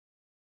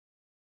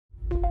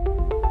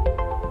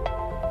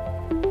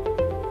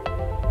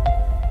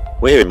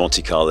We're here in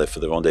Monte Carlo for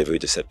the Rendez-Vous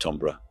de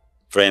Septembre.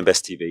 For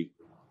AMBest TV,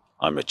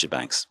 I'm Richard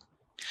Banks.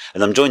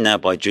 And I'm joined now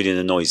by Julian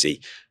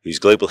Enoizi, who's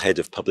Global Head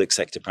of Public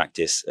Sector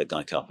Practice at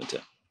Guy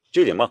Carpenter.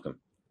 Julian, welcome.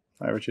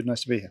 Hi Richard,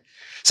 nice to be here.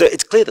 So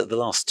it's clear that the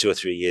last 2 or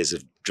 3 years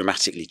have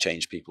dramatically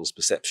changed people's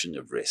perception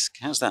of risk.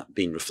 How's that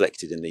been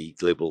reflected in the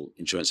global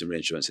insurance and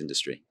reinsurance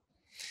industry?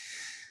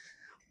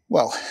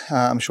 Well,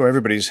 I'm sure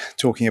everybody's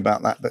talking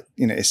about that, but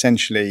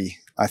essentially,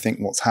 I think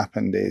what's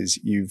happened is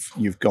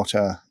you've got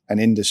an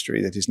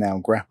industry that is now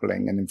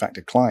grappling, and in fact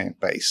a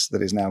client base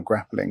that is now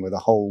grappling with a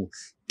whole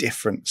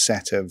different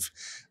set of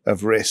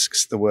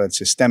risks. The word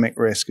systemic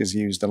risk is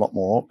used a lot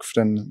more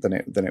often than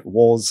it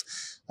was.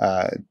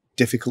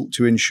 Difficult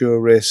to insure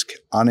risk,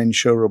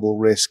 uninsurable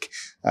risk,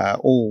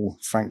 all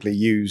frankly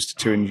used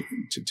to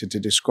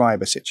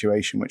describe a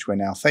situation which we're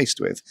now faced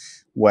with,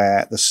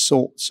 where the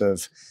sorts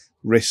of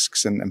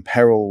risks and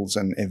perils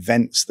and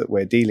events that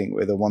we're dealing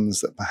with are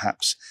ones that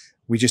perhaps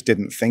we just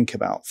didn't think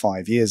about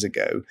 5 years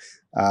ago.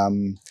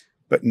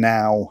 But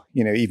now,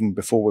 even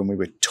before, when we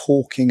were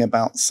talking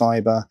about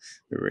cyber,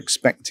 we were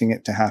expecting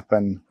it to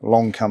happen.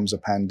 Along comes a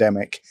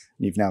pandemic,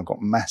 and you've now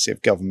got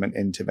massive government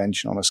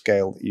intervention on a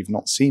scale that you've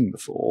not seen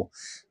before,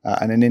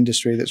 and an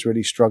industry that's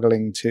really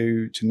struggling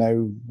to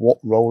know what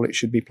role it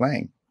should be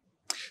playing.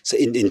 So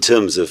in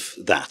terms of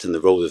that and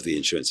the role of the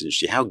insurance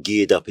industry, how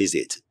geared up is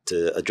it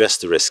to address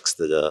the risks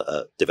that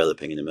are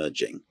developing and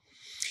emerging?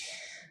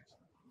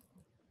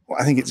 Well,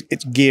 I think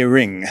it's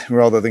gearing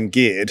rather than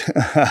geared,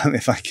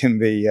 if I can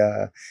be,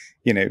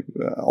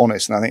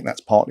 honest. And I think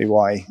that's partly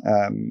why,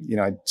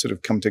 I sort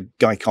of come to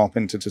Guy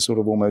Carpenter to sort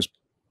of almost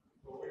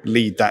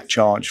lead that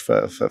charge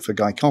for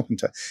Guy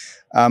Carpenter.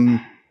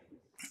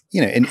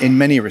 In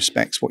many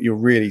respects, what you're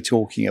really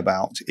talking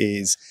about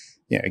is,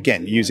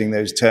 again, using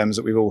those terms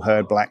that we've all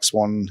heard, black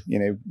swan,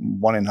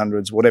 1 in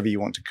hundreds, whatever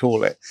you want to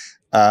call it.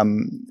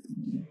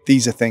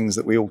 These are things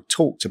that we all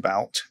talked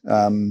about,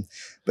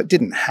 but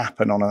didn't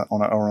happen on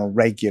a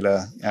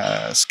regular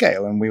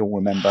scale. And we all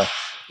remember,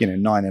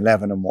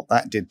 9/11 and what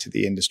that did to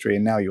the industry.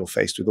 And now you're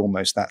faced with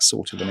almost that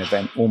sort of an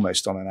event,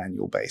 almost on an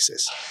annual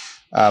basis.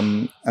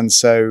 And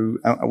so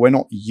we're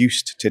not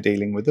used to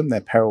dealing with them.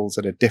 They're perils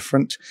that are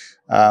different.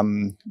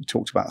 We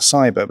talked about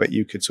cyber, but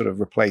you could sort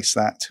of replace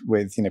that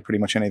with, pretty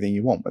much anything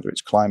you want, whether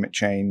it's climate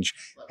change,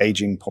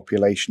 aging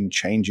population,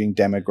 changing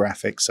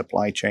demographics,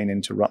 supply chain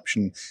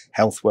interruption,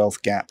 health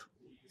wealth gap,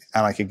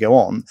 and I could go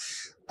on.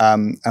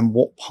 And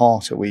what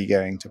part are we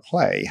going to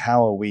play?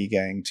 How are we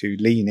going to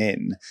lean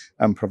in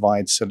and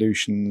provide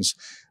solutions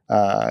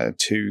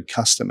to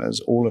customers,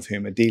 all of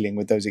whom are dealing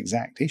with those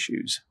exact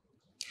issues?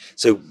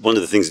 So one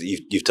of the things that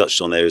you've touched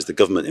on there is the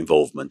government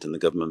involvement and the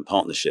government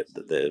partnership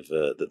that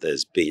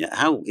there's been.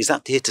 How is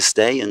that here to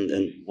stay,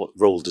 and what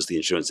role does the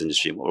insurance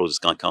industry and what role does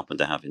Guy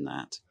Carpenter have in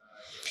that?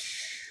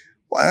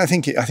 Well, I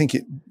think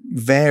it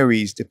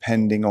varies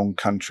depending on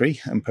country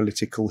and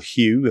political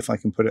hue, if I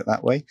can put it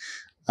that way.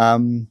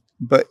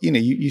 But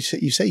you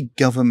say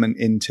government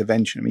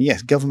intervention. I mean,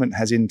 yes, government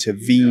has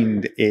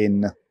intervened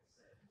in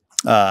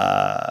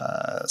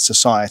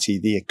society,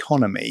 the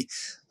economy.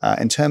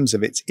 In terms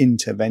of its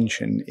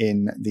intervention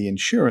in the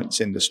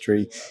insurance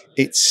industry,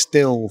 it's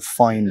still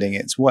finding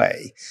its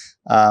way.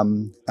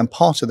 And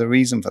part of the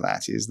reason for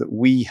that is that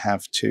we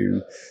have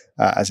to,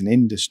 as an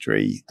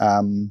industry,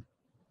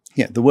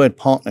 the word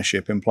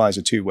partnership implies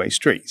a two-way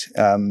street.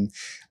 And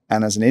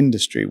as an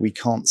industry, we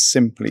can't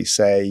simply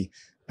say,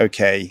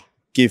 okay,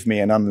 give me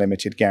an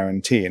unlimited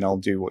guarantee and I'll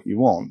do what you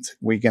want.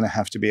 We're going to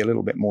have to be a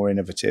little bit more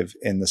innovative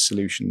in the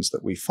solutions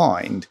that we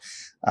find,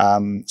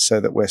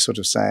 so that we're sort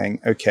of saying,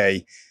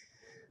 okay,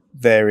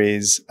 there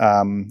is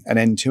an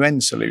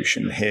end-to-end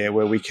solution here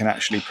where we can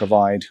actually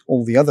provide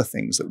all the other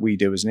things that we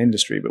do as an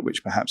industry, but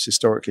which perhaps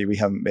historically we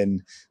haven't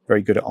been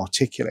very good at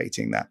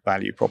articulating that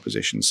value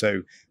proposition.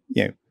 So,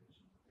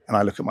 and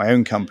I look at my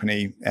own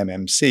company,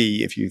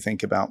 MMC, if you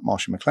think about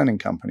Marsh & McLennan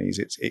companies,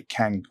 it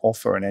can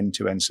offer an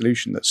end-to-end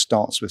solution that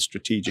starts with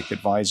strategic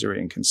advisory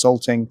and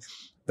consulting,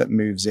 that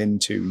moves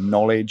into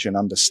knowledge and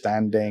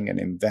understanding and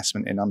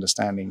investment in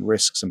understanding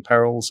risks and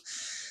perils,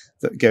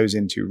 that goes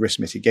into risk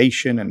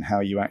mitigation and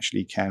how you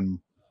actually can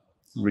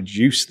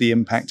reduce the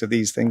impact of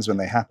these things when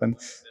they happen.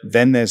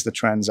 Then there's the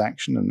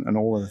transaction and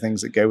all of the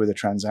things that go with the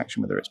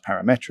transaction, whether it's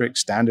parametric,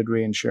 standard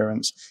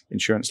reinsurance,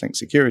 insurance-linked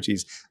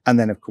securities, and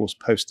then, of course,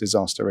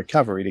 post-disaster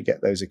recovery to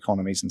get those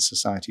economies and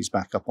societies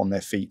back up on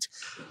their feet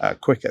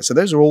quicker. So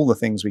those are all the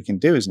things we can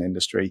do as an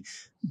industry,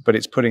 but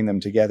it's putting them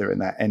together in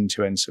that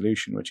end-to-end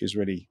solution, which is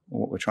really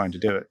what we're trying to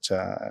do at,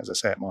 as I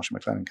say, at Marsh &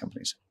 McLennan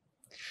Companies.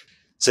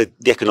 So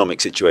the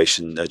economic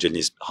situation, Julian,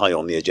 is high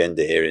on the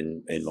agenda here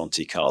in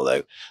Monte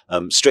Carlo.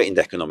 Straitened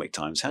economic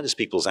times. How does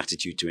people's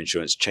attitude to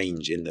insurance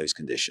change in those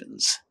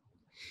conditions?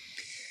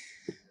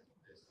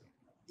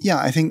 Yeah,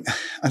 I think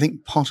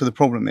part of the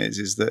problem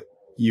is that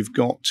you've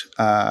got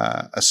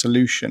a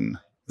solution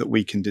that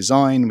we can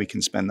design, we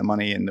can spend the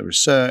money in the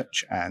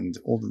research and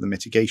all of the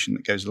mitigation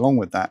that goes along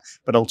with that,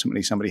 but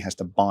ultimately somebody has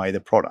to buy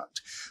the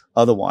product.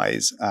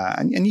 Otherwise,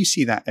 and you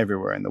see that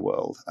everywhere in the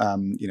world,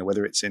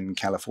 whether it's in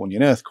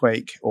Californian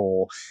earthquake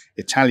or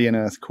Italian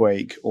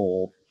earthquake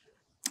or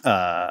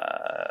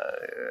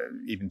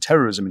even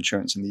terrorism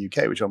insurance in the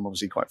UK, which I'm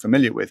obviously quite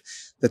familiar with,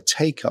 the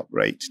take-up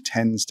rate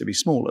tends to be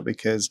smaller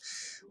because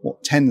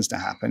what tends to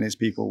happen is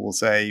people will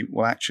say,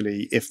 well,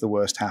 actually, if the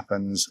worst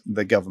happens,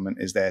 the government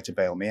is there to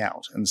bail me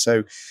out. And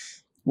so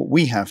what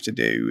we have to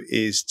do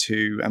is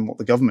and what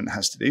the government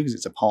has to do, because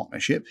it's a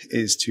partnership,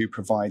 is to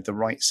provide the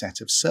right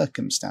set of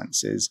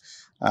circumstances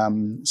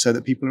so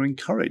that people are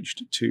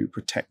encouraged to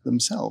protect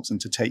themselves and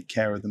to take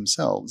care of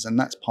themselves. And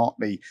that's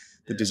partly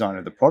the design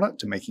of the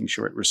product and making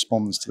sure it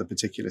responds to the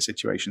particular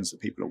situations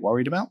that people are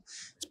worried about.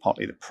 It's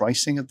partly the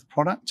pricing of the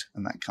product,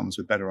 and that comes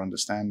with better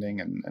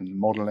understanding and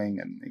modeling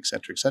and et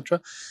cetera, et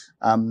cetera.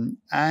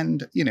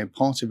 And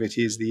part of it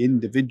is the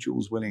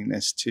individual's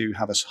willingness to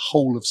have a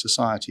whole of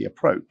society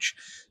approach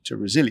to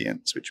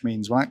resilience, which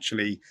means, well,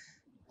 actually,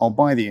 I'll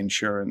buy the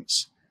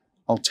insurance,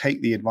 I'll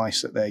take the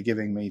advice that they're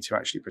giving me to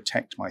actually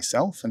protect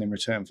myself, and in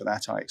return for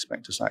that, I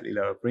expect a slightly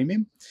lower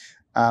premium.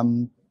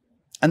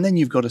 And then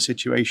you've got a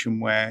situation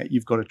where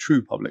you've got a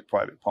true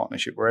public-private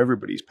partnership where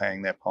everybody's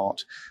paying their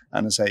part.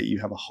 And as I say, you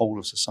have a whole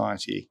of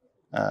society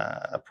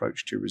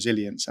approach to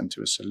resilience and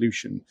to a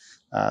solution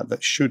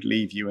that should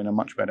leave you in a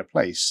much better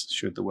place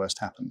should the worst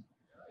happen.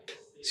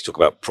 You talk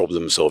about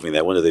problem solving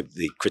there. One of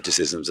the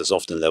criticisms that's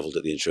often leveled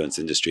at the insurance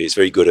industry is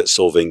very good at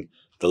solving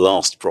the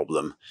last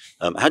problem.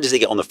 How does it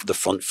get on the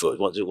front foot?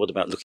 What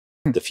about looking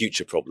at the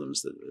future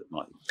problems that it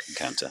might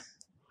encounter?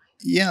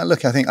 Yeah,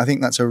 look, I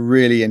think that's a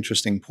really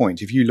interesting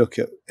point. If you look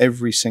at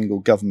every single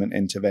government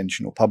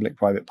intervention or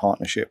public-private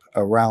partnership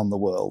around the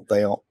world,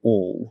 they are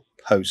all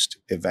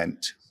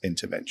post-event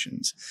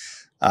interventions.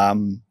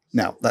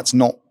 Now, that's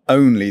not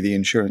only the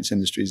insurance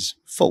industry's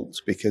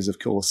fault, because, of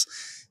course,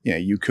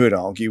 you could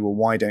argue, well,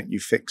 why don't you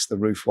fix the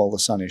roof while the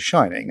sun is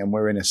shining? And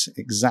we're in an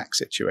exact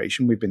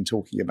situation. We've been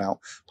talking about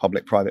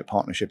public-private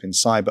partnership in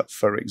cyber,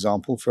 for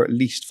example, for at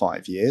least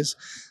 5 years.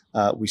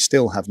 We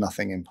still have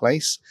nothing in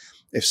place.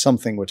 If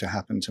something were to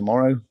happen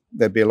tomorrow,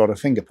 there'd be a lot of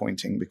finger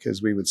pointing,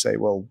 because we would say,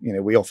 well,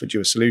 we offered you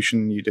a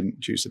solution, you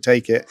didn't choose to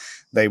take it.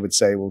 They would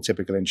say, well,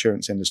 typical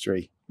insurance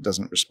industry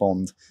doesn't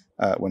respond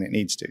when it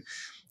needs to.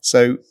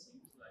 So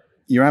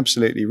you're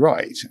absolutely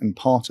right. And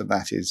part of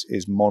that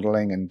is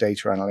modeling and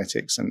data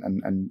analytics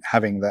and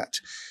having that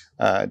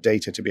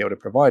data to be able to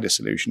provide a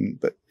solution.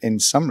 But in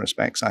some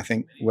respects, I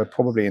think we're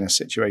probably in a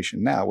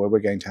situation now where we're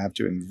going to have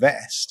to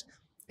invest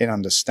in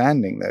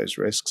understanding those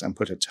risks and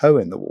put a toe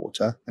in the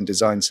water and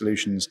design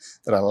solutions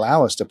that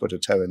allow us to put a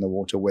toe in the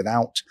water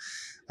without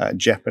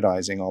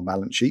jeopardizing our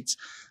balance sheets,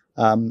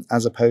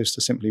 as opposed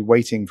to simply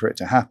waiting for it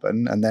to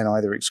happen and then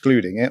either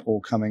excluding it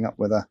or coming up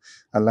with a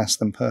less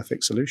than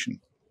perfect solution.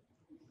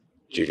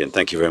 Julian,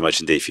 thank you very much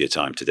indeed for your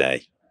time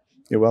today.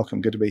 You're welcome.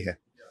 Good to be here.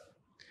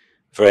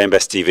 For AM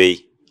Best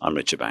TV, I'm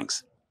Richard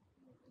Banks.